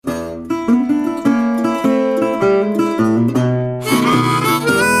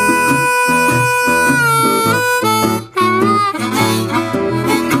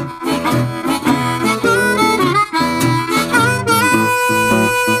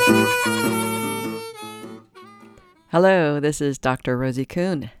Hello, this is Dr. Rosie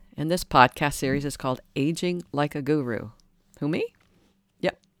Kuhn, and this podcast series is called Aging Like a Guru. Who, me?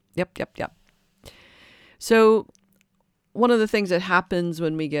 Yep. So, one of the things that happens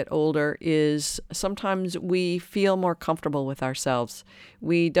when we get older is sometimes we feel more comfortable with ourselves.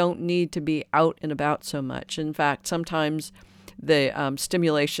 We don't need to be out and about so much. In fact, sometimes the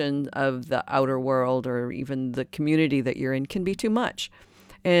stimulation of the outer world or even the community that you're in can be too much.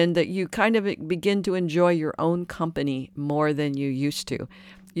 And that you kind of begin to enjoy your own company more than you used to.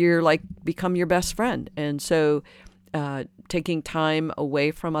 You're like become your best friend. And so taking time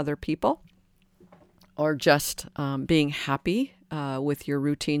away from other people or just being happy with your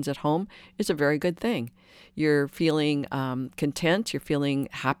routines at home is a very good thing. You're feeling content, you're feeling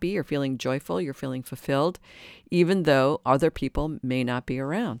happy, you're feeling joyful, you're feeling fulfilled, even though other people may not be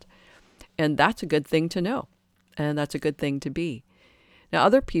around. And that's a good thing to know. And that's a good thing to be. Now,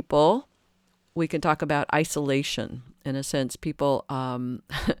 other people, we can talk about isolation. In a sense, people,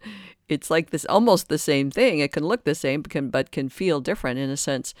 it's like this, almost the same thing. It can look the same, but can feel different. In a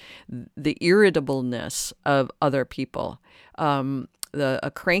sense, the irritableness of other people, a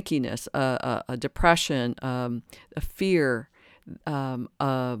crankiness, a depression, a fear,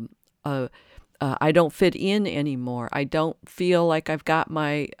 I don't fit in anymore. I don't feel like I've got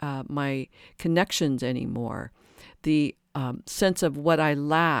my connections anymore. The sense of what I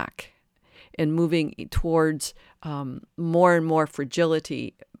lack and moving towards more and more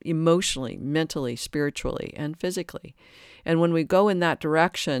fragility emotionally, mentally, spiritually, and physically. And when we go in that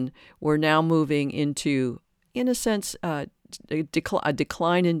direction, we're now moving into, in a sense, a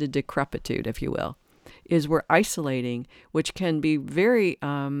decline into decrepitude, if you will, is we're isolating, which can be very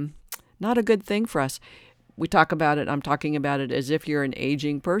not a good thing for us. We talk about it, I'm talking about it as if you're an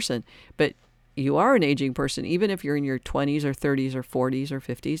aging person, but you are an aging person, even if you're in your 20s or 30s or 40s or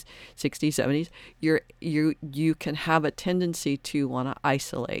 50s, 60s, 70s, you can have a tendency to want to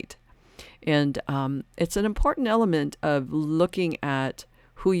isolate. And it's an important element of looking at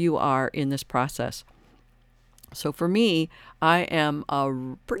who you are in this process. So for me, I am a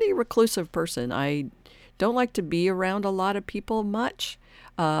pretty reclusive person. I don't like to be around a lot of people much.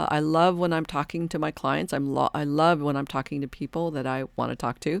 I love when I'm talking to my clients. I love when I'm talking to people that I want to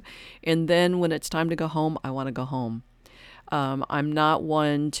talk to. And then when it's time to go home, I want to go home. I'm not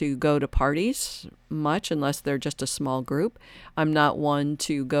one to go to parties much unless they're just a small group. I'm not one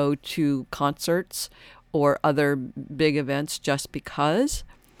to go to concerts or other big events just because.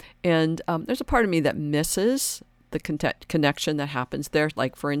 And there's a part of me that misses the connection that happens there.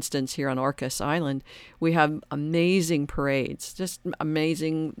 Like, for instance, here on Orcas Island, we have amazing parades, just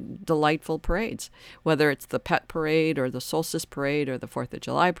amazing, delightful parades, whether it's the Pet Parade or the Solstice Parade or the 4th of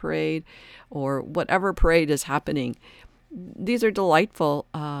July Parade or whatever parade is happening. These are delightful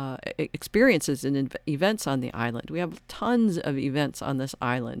experiences and events on the island. We have tons of events on this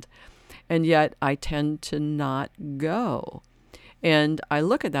island, and yet I tend to not go. And I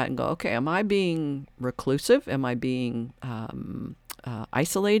look at that and go, okay, am I being reclusive? Am I being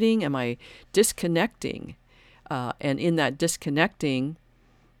isolating? Am I disconnecting? And in that disconnecting,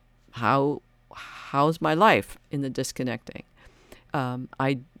 how's my life in the disconnecting?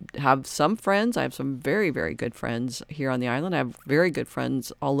 I have some friends. I have some very, very good friends here on the island. I have very good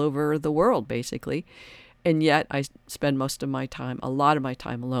friends all over the world, basically. And yet I spend a lot of my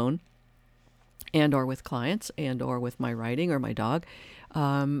time alone, and or with clients, and or with my writing or my dog.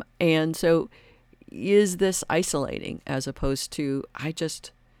 And so is this isolating as opposed to I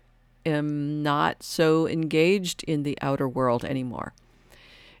just am not so engaged in the outer world anymore?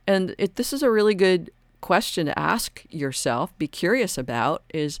 And this is a really good question to ask yourself, be curious about,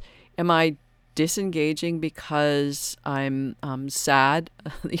 is am I disengaging because I'm sad?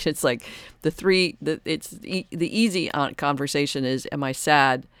 It's like the easy conversation is, am I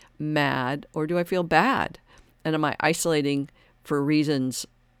sad, mad, or do I feel bad? And am I isolating for reasons,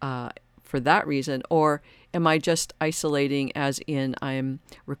 for that reason? Or am I just isolating as in I'm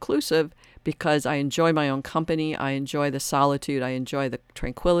reclusive because I enjoy my own company, I enjoy the solitude, I enjoy the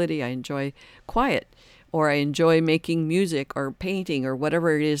tranquility, I enjoy quiet, or I enjoy making music or painting or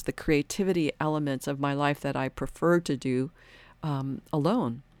whatever it is, the creativity elements of my life that I prefer to do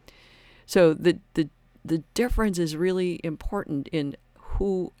alone. So the difference is really important in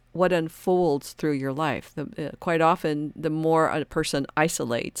what unfolds through your life. Quite often, the more a person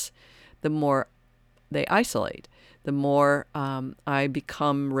isolates, the more they isolate. The more I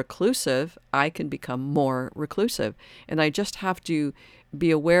become reclusive, I can become more reclusive. And I just have to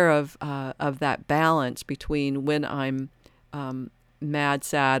be aware of that balance between when I'm mad,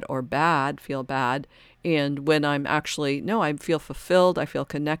 sad, or feel bad, and when I'm actually, no, I feel fulfilled, I feel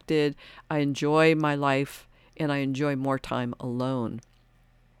connected, I enjoy my life, and I enjoy more time alone.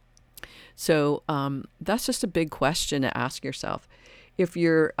 So that's just a big question to ask yourself. If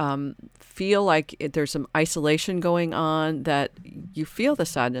you feel like there's some isolation going on, that you feel the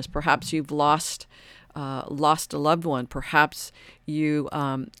sadness, perhaps you've lost a loved one, perhaps you're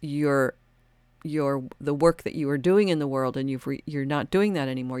the work that you were doing in the world and you're not doing that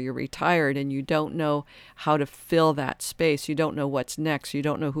anymore. You're retired and you don't know how to fill that space. You don't know what's next. You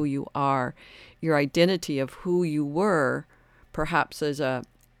don't know who you are. Your identity of who you were, perhaps as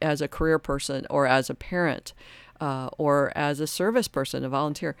a career person or as a parent or as a service person, a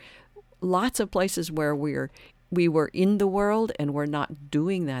volunteer. Lots of places where we were in the world and we're not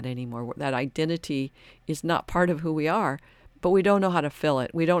doing that anymore. That identity is not part of who we are, but we don't know how to fill it.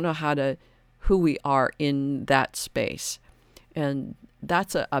 We don't know who we are in that space. And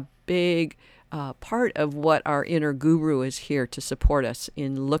that's a big part of what our inner guru is here to support us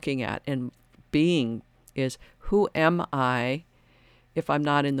in looking at and being, is who am I if I'm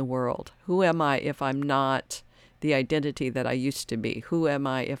not in the world? Who am I if I'm not the identity that I used to be? Who am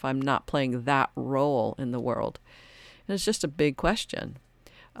I if I'm not playing that role in the world? And it's just a big question.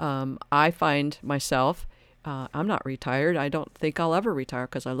 I find myself, I'm not retired. I don't think I'll ever retire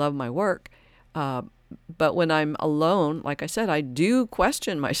because I love my work. But when I'm alone, like I said, I do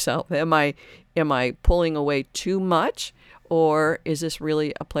question myself. Am I pulling away too much? Or is this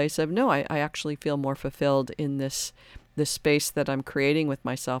really a place of, no, I actually feel more fulfilled in this space that I'm creating with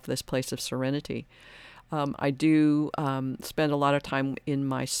myself, this place of serenity. I do spend a lot of time in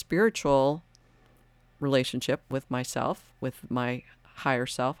my spiritual relationship with myself, with my higher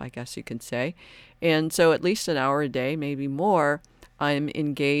self, I guess you can say. And so at least an hour a day, maybe more, I'm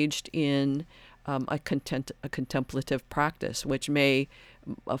engaged in a contemplative practice, which may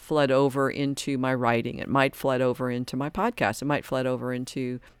flood over into my writing. It might flood over into my podcast. It might flood over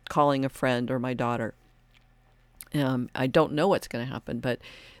into calling a friend or my daughter. I don't know what's going to happen, but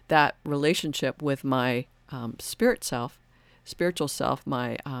that relationship with my spiritual self,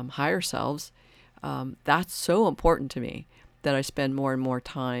 my higher selves, that's so important to me that I spend more and more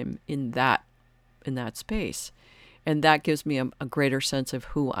time in that space. And that gives me a greater sense of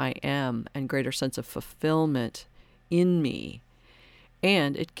who I am and greater sense of fulfillment in me.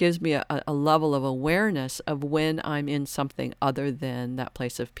 And it gives me a level of awareness of when I'm in something other than that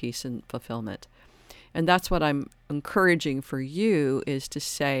place of peace and fulfillment. And that's what I'm encouraging for you, is to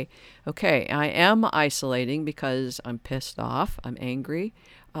say, okay, I am isolating because I'm pissed off, I'm angry,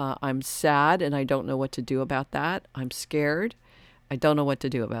 I'm sad, and I don't know what to do about that. I'm scared. I don't know what to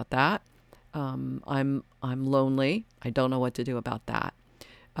do about that. I'm lonely. I don't know what to do about that.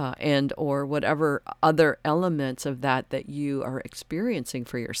 And or whatever other elements of that you are experiencing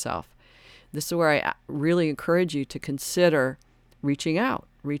for yourself. This is where I really encourage you to consider reaching out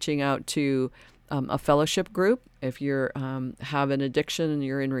to a fellowship group. If you have an addiction and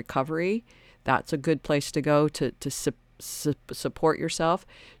you're in recovery, that's a good place to go to support yourself,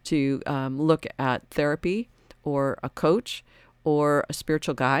 to look at therapy or a coach or a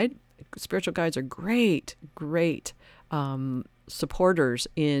spiritual guide. Spiritual guides are great supporters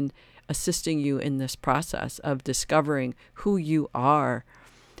in assisting you in this process of discovering who you are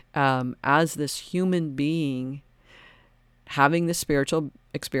as this human being having the spiritual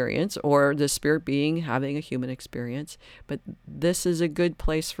experience, or the spirit being having a human experience. But this is a good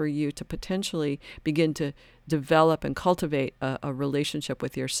place for you to potentially begin to develop and cultivate a relationship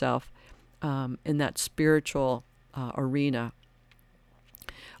with yourself in that spiritual arena.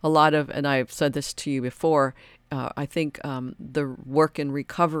 A lot of, and I've said this to you before, I think the work in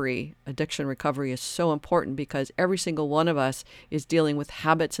recovery, addiction recovery, is so important because every single one of us is dealing with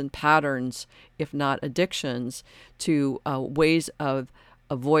habits and patterns, if not addictions, to ways of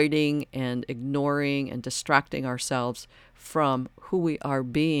avoiding and ignoring and distracting ourselves from who we are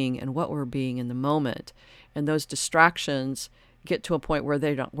being and what we're being in the moment. And those distractions get to a point where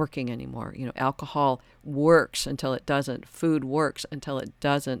they're not working anymore. You know, alcohol works until it doesn't. Food works until it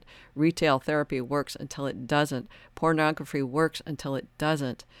doesn't. Retail therapy works until it doesn't. Pornography works until it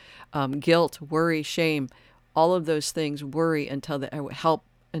doesn't. Guilt, worry, shame, all of those things worry until they help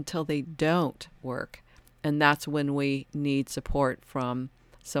until they don't work. And that's when we need support from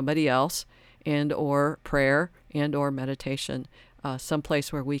somebody else, and or prayer, and or meditation,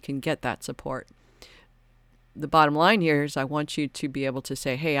 someplace where we can get that support. The bottom line here is I want you to be able to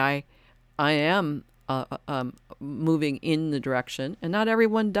say, hey, I am moving in the direction, and not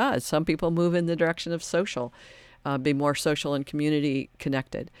everyone does. Some people move in the direction of social, be more social and community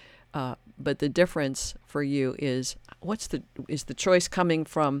connected. But the difference for you is, is the choice coming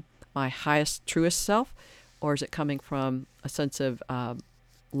from my highest, truest self, or is it coming from a sense of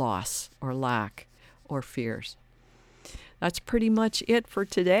loss or lack or fears. That's pretty much it for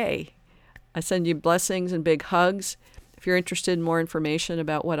today. I send you blessings and big hugs. If you're interested in more information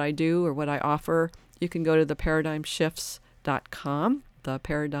about what I do or what I offer, you can go to theparadigmshifts.com,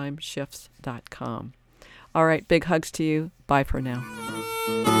 theparadigmshifts.com. All right, big hugs to you. Bye for now.